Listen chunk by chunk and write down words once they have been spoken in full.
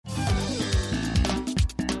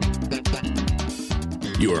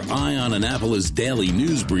Your Eye on Annapolis daily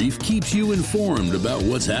news brief keeps you informed about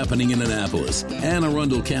what's happening in Annapolis, Anne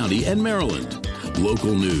Arundel County, and Maryland.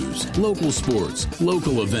 Local news, local sports,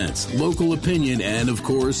 local events, local opinion, and, of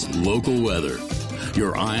course, local weather.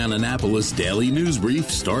 Your Eye on Annapolis daily news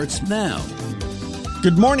brief starts now.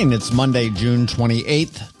 Good morning. It's Monday, June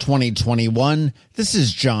 28th, 2021. This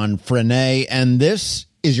is John Frenaye, and this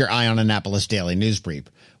is your Eye on Annapolis daily news brief.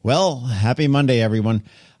 Well, happy Monday, everyone.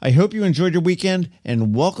 I hope you enjoyed your weekend,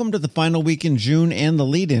 and welcome to the final week in June and the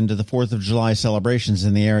lead-in to the 4th of July celebrations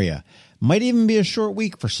in the area. Might even be a short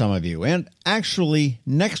week for some of you, and actually,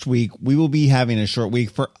 next week, we will be having a short week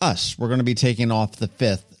for us. We're going to be taking off the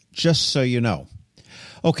 5th, just so you know.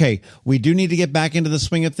 Okay, we do need to get back into the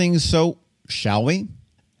swing of things, so shall we?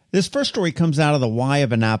 This first story comes out of the Y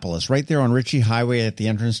of Annapolis, right there on Ritchie Highway at the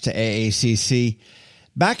entrance to AACC.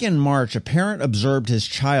 Back in March, a parent observed his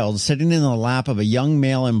child sitting in the lap of a young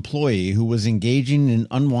male employee who was engaging in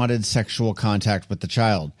unwanted sexual contact with the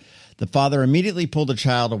child. The father immediately pulled the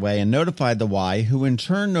child away and notified the Y, who in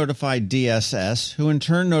turn notified DSS, who in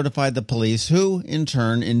turn notified the police, who in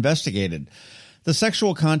turn investigated. The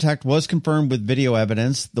sexual contact was confirmed with video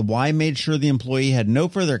evidence. The Y made sure the employee had no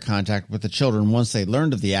further contact with the children once they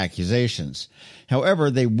learned of the accusations.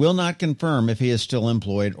 However, they will not confirm if he is still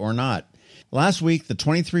employed or not. Last week, the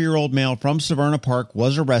 23-year-old male from Severna Park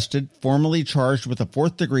was arrested, formally charged with a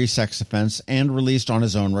fourth-degree sex offense, and released on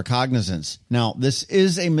his own recognizance. Now, this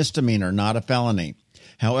is a misdemeanor, not a felony.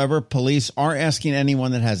 However, police are asking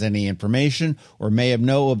anyone that has any information or may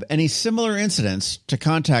know of any similar incidents to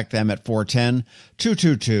contact them at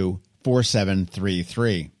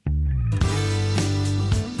 410-222-4733.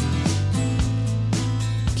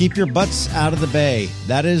 Keep your butts out of the bay.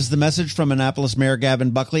 That is the message from Annapolis Mayor Gavin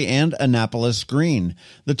Buckley and Annapolis Green.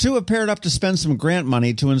 The two have paired up to spend some grant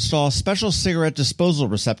money to install special cigarette disposal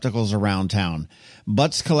receptacles around town.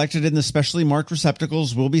 Butts collected in the specially marked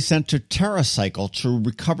receptacles will be sent to TerraCycle to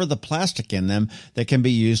recover the plastic in them that can be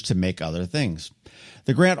used to make other things.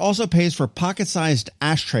 The grant also pays for pocket-sized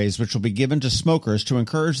ashtrays, which will be given to smokers to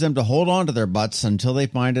encourage them to hold on to their butts until they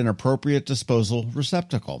find an appropriate disposal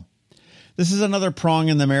receptacle. This is another prong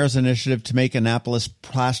in the mayor's initiative to make Annapolis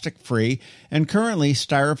plastic-free, and currently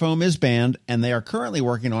styrofoam is banned, and they are currently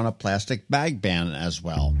working on a plastic bag ban as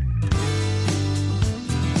well.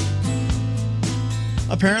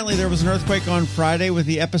 Apparently, there was an earthquake on Friday with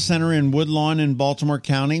the epicenter in Woodlawn in Baltimore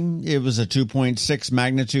County. It was a 2.6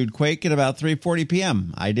 magnitude quake at about 3:40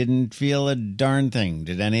 p.m. I didn't feel a darn thing.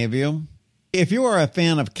 Did any of you? If you are a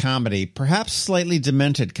fan of comedy, perhaps slightly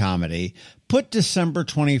demented comedy, put December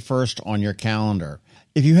 21st on your calendar.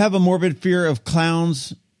 If you have a morbid fear of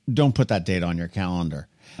clowns, don't put that date on your calendar.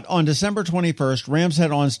 On December 21st, Ram's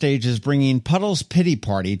Head On Stage is bringing Puddles Pity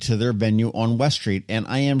Party to their venue on West Street, and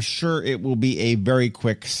I am sure it will be a very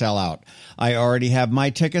quick sellout. I already have my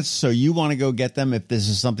tickets, so you want to go get them if this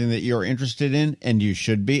is something that you're interested in, and you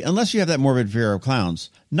should be, unless you have that morbid fear of clowns.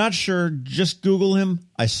 Not sure, just Google him.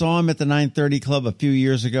 I saw him at the 930 Club a few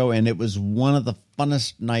years ago, and it was one of the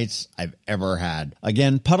funnest nights I've ever had.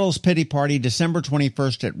 Again, Puddles Pity Party, December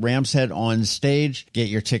 21st at Ram's Head On Stage. Get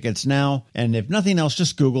your tickets now, and if nothing else,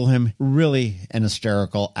 just Google him. Really an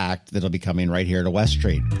hysterical act that'll be coming right here to West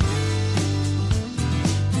Street.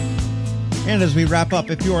 And as we wrap up,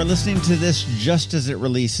 if you are listening to this just as it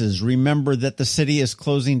releases, remember that the city is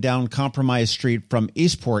closing down Compromise Street from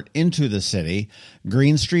Eastport into the city,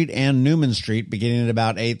 Green Street and Newman Street, beginning at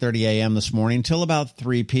about 8:30 a.m. this morning till about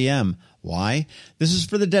 3 p.m. Why? This is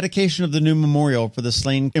for the dedication of the new memorial for the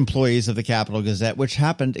slain employees of the Capital Gazette, which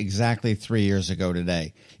happened exactly 3 years ago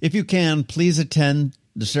today. If you can, please attend.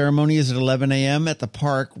 The ceremony is at 11 a.m. at the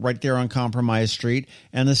park right there on Compromise Street,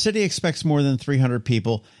 and the city expects more than 300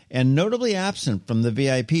 people, and notably absent from the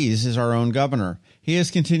VIPs is our own governor. He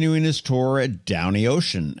is continuing his tour at Downey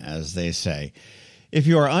Ocean, as they say. If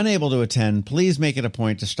you are unable to attend, please make it a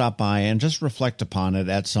point to stop by and just reflect upon it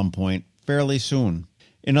at some point fairly soon.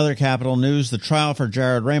 In other Capitol news, the trial for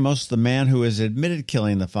Jared Ramos, the man who has admitted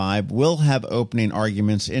killing the five, will have opening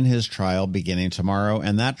arguments in his trial beginning tomorrow,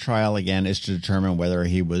 and that trial, again, is to determine whether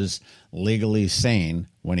he was legally sane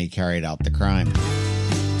when he carried out the crime.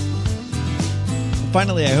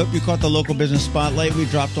 Finally, I hope you caught the local business spotlight we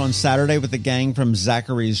dropped on Saturday with the gang from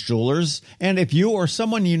Zachary's Jewelers. And if you or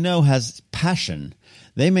someone you know has passion,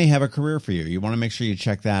 they may have a career for you. You want to make sure you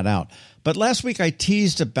check that out. But last week I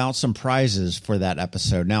teased about some prizes for that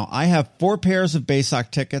episode. Now, I have 4 pairs of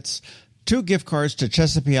Baysock tickets, 2 gift cards to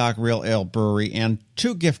Chesapeake Real Ale Brewery, and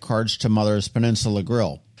 2 gift cards to Mother's Peninsula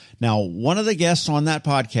Grill. Now, one of the guests on that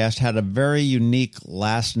podcast had a very unique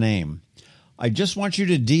last name. I just want you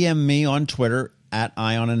to DM me on Twitter at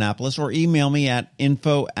IonAnnapolis or email me at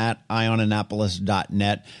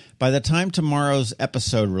info@ionannapolis.net by the time tomorrow's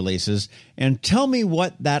episode releases and tell me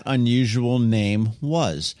what that unusual name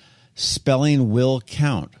was. Spelling will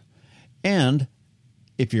count. And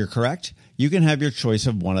if you're correct, you can have your choice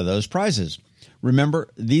of one of those prizes. Remember,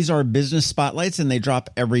 these are business spotlights and they drop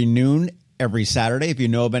every noon, every Saturday. If you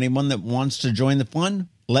know of anyone that wants to join the fun,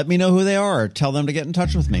 let me know who they are or tell them to get in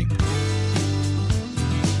touch with me.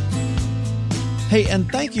 Hey,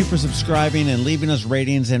 and thank you for subscribing and leaving us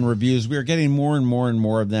ratings and reviews. We are getting more and more and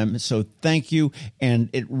more of them, so thank you, and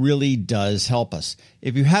it really does help us.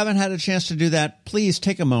 If you haven't had a chance to do that, please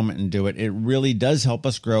take a moment and do it. It really does help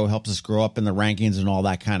us grow, helps us grow up in the rankings and all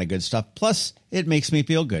that kind of good stuff. Plus, it makes me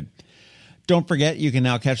feel good. Don't forget, you can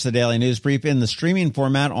now catch the Daily News Brief in the streaming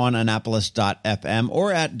format on Annapolis.fm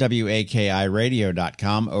or at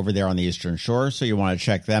WAKIRadio.com over there on the Eastern Shore, so you want to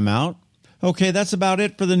check them out. Okay, that's about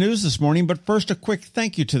it for the news this morning, but first a quick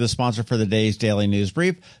thank you to the sponsor for the day's Daily News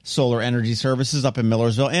Brief, Solar Energy Services up in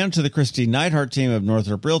Millersville, and to the Christy Neidhart team of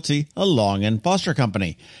Northrop Realty, a Long and Foster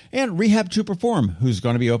company, and Rehab to Perform, who's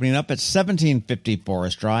going to be opening up at 1750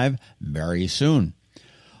 Forest Drive very soon.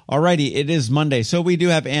 Alrighty, it is Monday, so we do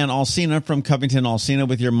have Ann Alsina from Covington Alsina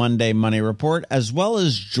with your Monday Money Report, as well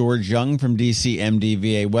as George Young from DC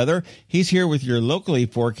MDVA Weather. He's here with your locally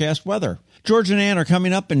forecast weather. George and Ann are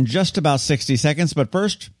coming up in just about 60 seconds, but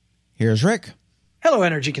first, here's Rick. Hello,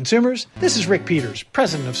 energy consumers. This is Rick Peters,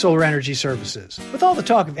 president of Solar Energy Services. With all the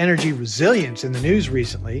talk of energy resilience in the news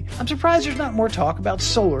recently, I'm surprised there's not more talk about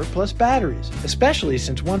solar plus batteries, especially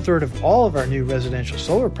since 1/3 of all of our new residential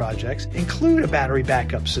solar projects include a battery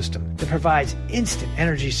backup system that provides instant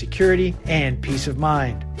energy security and peace of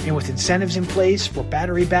mind. And with incentives in place for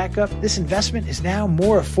battery backup, this investment is now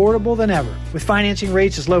more affordable than ever. With financing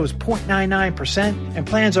rates as low as 0.99% and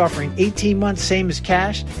plans offering 18 months same as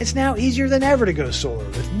cash, it's now easier than ever to go solar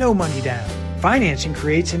with no money down. Financing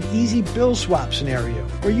creates an easy bill swap scenario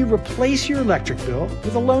where you replace your electric bill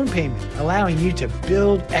with a loan payment, allowing you to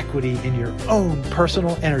build equity in your own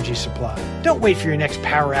personal energy supply. Don't wait for your next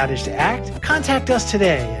power outage to act. Contact us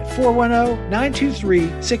today at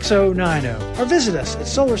 410-923-6090 or visit us at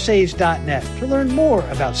solarsaves.net to learn more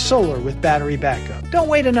about solar with battery backup. Don't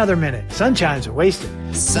wait another minute. Sunshine's a wasted.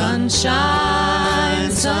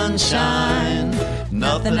 Sunshine, sunshine,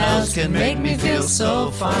 nothing else can make me feel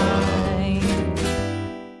so fine.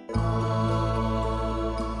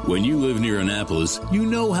 When you live near Annapolis, you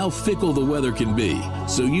know how fickle the weather can be.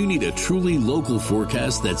 So you need a truly local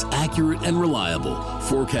forecast that's accurate and reliable.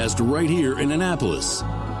 Forecast right here in Annapolis.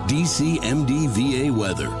 DC MDVA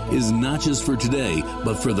Weather is not just for today,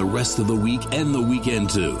 but for the rest of the week and the weekend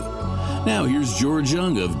too. Now here's George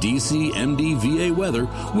Young of DC MDVA Weather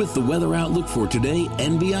with the weather outlook for today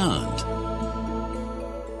and beyond.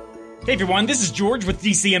 Hey everyone, this is George with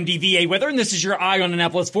DCMDVA Weather, and this is your Eye on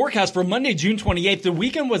Annapolis forecast for Monday, June 28th. The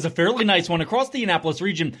weekend was a fairly nice one across the Annapolis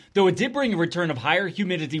region, though it did bring a return of higher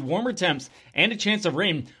humidity, warmer temps, and a chance of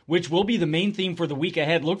rain, which will be the main theme for the week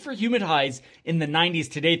ahead. Look for humid highs in the 90s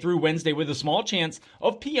today through Wednesday with a small chance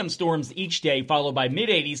of PM storms each day, followed by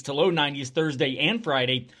mid-80s to low 90s Thursday and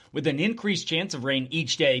Friday, with an increased chance of rain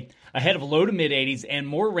each day, ahead of low to mid-80s and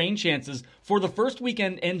more rain chances for the first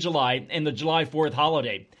weekend in July and the July 4th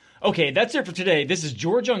holiday. Okay, that's it for today. This is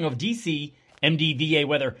George Young of DC MDVA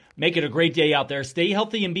Weather. Make it a great day out there. Stay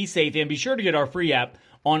healthy and be safe, and be sure to get our free app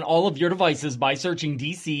on all of your devices by searching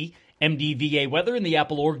DC MDVA Weather in the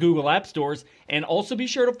Apple or Google App Stores, and also be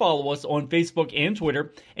sure to follow us on Facebook and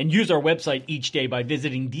Twitter, and use our website each day by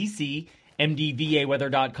visiting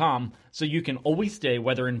DCMDVAweather.com so you can always stay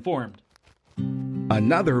weather informed.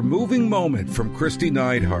 Another moving moment from Christy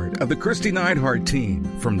Neidhart of the Christy Neidhart team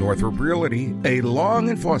from Northrop Realty, a Long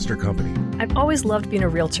and Foster company. I've always loved being a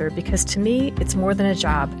realtor because to me, it's more than a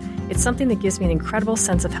job. It's something that gives me an incredible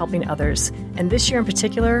sense of helping others. And this year in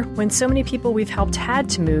particular, when so many people we've helped had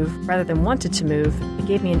to move rather than wanted to move, it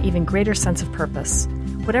gave me an even greater sense of purpose.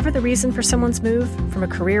 Whatever the reason for someone's move, from a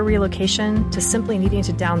career relocation to simply needing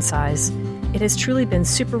to downsize, it has truly been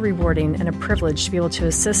super rewarding and a privilege to be able to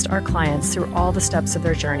assist our clients through all the steps of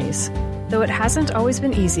their journeys. Though it hasn't always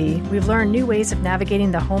been easy, we've learned new ways of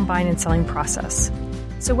navigating the home buying and selling process.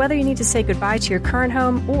 So whether you need to say goodbye to your current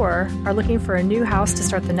home or are looking for a new house to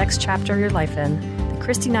start the next chapter of your life in, the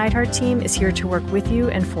Christy Neidhart team is here to work with you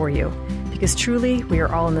and for you, because truly we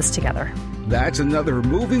are all in this together. That's another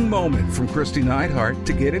moving moment from Christy Neidhart.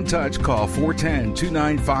 To get in touch, call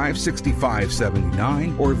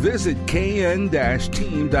 410-295-6579 or visit kn-team.com.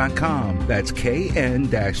 That's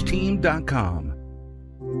kn-team.com.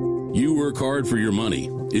 You work hard for your money.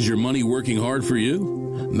 Is your money working hard for you?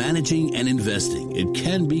 Managing and investing, it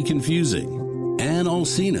can be confusing. Ann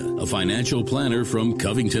Alsina, a financial planner from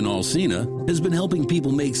Covington Alsina, has been helping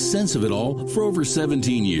people make sense of it all for over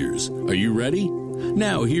 17 years. Are you ready?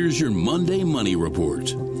 Now here's your Monday Money Report.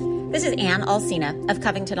 This is Ann Alsina of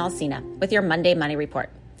Covington Alsina with your Monday Money Report.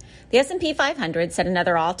 The S&P 500 set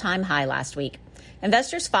another all-time high last week.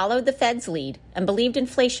 Investors followed the Fed's lead and believed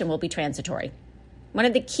inflation will be transitory. One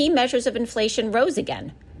of the key measures of inflation rose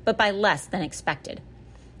again, but by less than expected.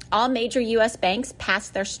 All major U.S. banks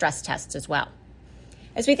passed their stress tests as well.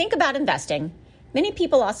 As we think about investing, many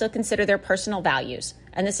people also consider their personal values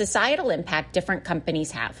and the societal impact different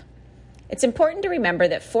companies have. It's important to remember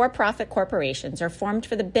that for-profit corporations are formed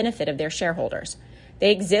for the benefit of their shareholders.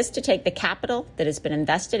 They exist to take the capital that has been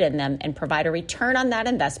invested in them and provide a return on that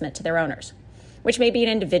investment to their owners, which may be an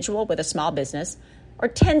individual with a small business or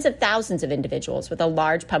tens of thousands of individuals with a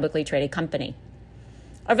large publicly traded company.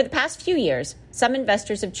 Over the past few years, some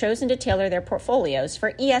investors have chosen to tailor their portfolios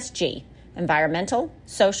for ESG, environmental,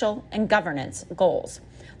 social, and governance goals,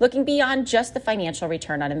 looking beyond just the financial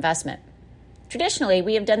return on investment. Traditionally,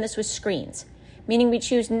 we have done this with screens, meaning we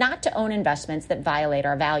choose not to own investments that violate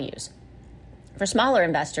our values. For smaller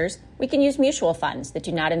investors, we can use mutual funds that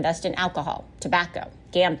do not invest in alcohol, tobacco,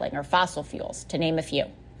 gambling, or fossil fuels, to name a few.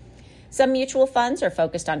 Some mutual funds are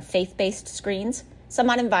focused on faith-based screens, some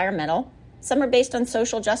on environmental, some are based on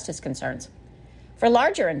social justice concerns. For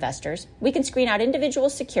larger investors, we can screen out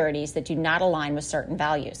individual securities that do not align with certain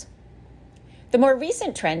values. The more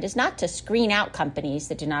recent trend is not to screen out companies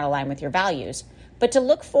that do not align with your values, but to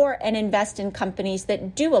look for and invest in companies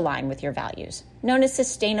that do align with your values, known as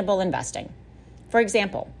sustainable investing. For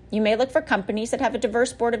example, you may look for companies that have a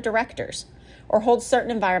diverse board of directors or hold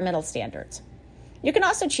certain environmental standards. You can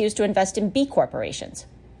also choose to invest in B corporations.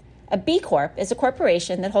 A B Corp is a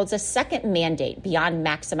corporation that holds a second mandate beyond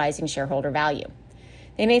maximizing shareholder value.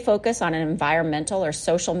 They may focus on an environmental or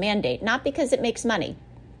social mandate, not because it makes money,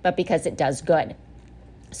 but because it does good.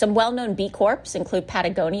 Some well-known B Corps include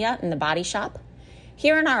Patagonia and The Body Shop.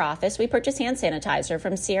 Here in our office, we purchase hand sanitizer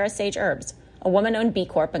from Sierra Sage Herbs, a woman-owned B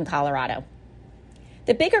Corp in Colorado.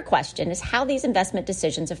 The bigger question is how these investment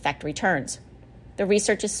decisions affect returns. The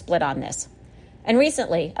research is split on this. And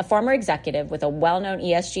recently, a former executive with a well-known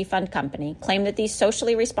ESG fund company claimed that these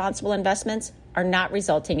socially responsible investments are not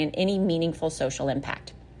resulting in any meaningful social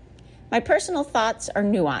impact. My personal thoughts are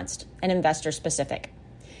nuanced and investor-specific.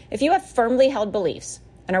 If you have firmly held beliefs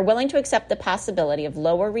and are willing to accept the possibility of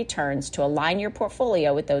lower returns to align your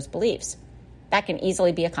portfolio with those beliefs, that can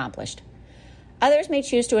easily be accomplished. Others may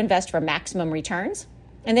choose to invest for maximum returns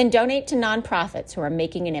and then donate to nonprofits who are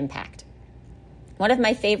making an impact. One of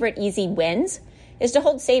my favorite easy wins is to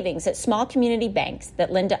hold savings at small community banks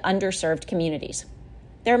that lend to underserved communities.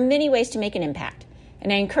 There are many ways to make an impact,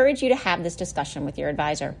 and I encourage you to have this discussion with your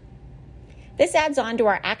advisor. This adds on to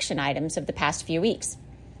our action items of the past few weeks.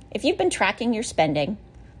 If you've been tracking your spending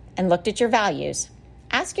and looked at your values,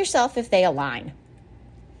 ask yourself if they align.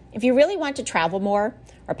 If you really want to travel more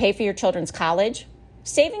or pay for your children's college,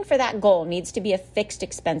 saving for that goal needs to be a fixed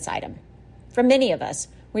expense item. For many of us,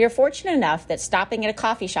 we are fortunate enough that stopping at a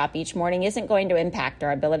coffee shop each morning isn't going to impact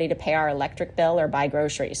our ability to pay our electric bill or buy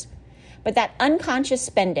groceries. But that unconscious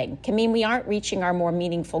spending can mean we aren't reaching our more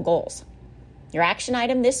meaningful goals. Your action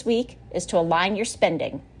item this week is to align your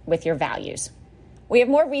spending with your values. We have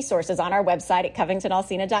more resources on our website at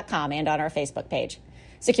covingtonalsina.com and on our Facebook page.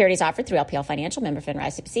 Securities offered through LPL Financial, member FINRA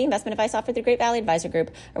ICPC. Investment advice offered through Great Valley Advisor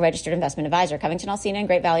Group, a registered investment advisor. Covington Alsina and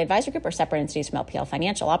Great Valley Advisor Group are separate entities from LPL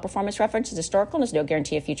Financial. All performance reference is historical and is no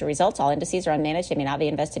guarantee of future results. All indices are unmanaged. They may not be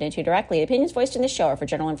invested into directly. The opinions voiced in this show are for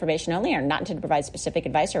general information only and are not intended to provide specific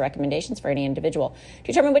advice or recommendations for any individual.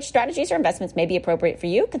 To determine which strategies or investments may be appropriate for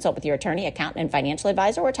you, consult with your attorney, accountant, and financial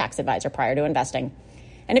advisor or tax advisor prior to investing.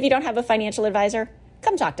 And if you don't have a financial advisor,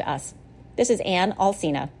 come talk to us. This is Ann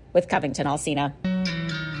Alsina with Covington Alsina.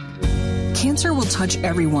 Cancer will touch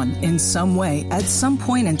everyone in some way at some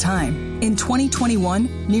point in time. In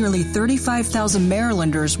 2021, nearly 35,000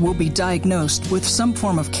 Marylanders will be diagnosed with some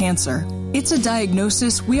form of cancer. It's a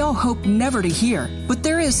diagnosis we all hope never to hear, but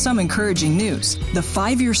there is some encouraging news. The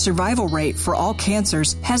 5-year survival rate for all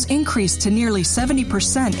cancers has increased to nearly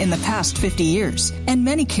 70% in the past 50 years, and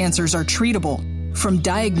many cancers are treatable. From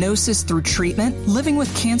diagnosis through treatment, living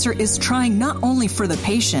with cancer is trying not only for the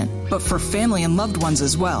patient, but for family and loved ones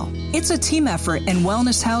as well. It's a team effort, and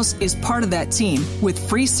Wellness House is part of that team with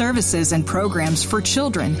free services and programs for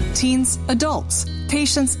children, teens, adults,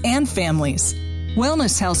 patients, and families.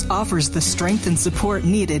 Wellness House offers the strength and support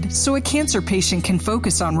needed so a cancer patient can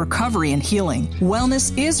focus on recovery and healing.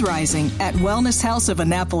 Wellness is rising at Wellness House of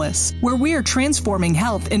Annapolis, where we are transforming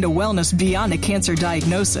health into wellness beyond a cancer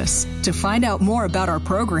diagnosis. To find out more about our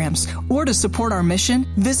programs or to support our mission,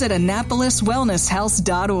 visit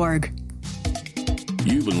AnnapolisWellnessHouse.org.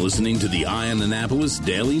 You've been listening to the Eye on Annapolis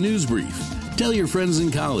Daily News Brief. Tell your friends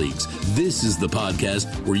and colleagues, this is the podcast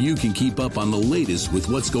where you can keep up on the latest with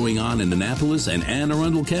what's going on in Annapolis and Anne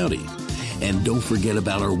Arundel County. And don't forget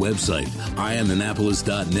about our website,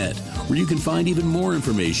 eyeonannapolis.net, where you can find even more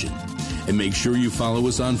information. And make sure you follow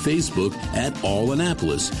us on Facebook at All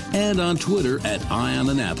Annapolis and on Twitter at Eye on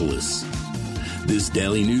Annapolis. This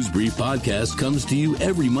Daily News Brief podcast comes to you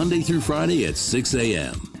every Monday through Friday at 6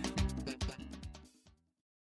 a.m.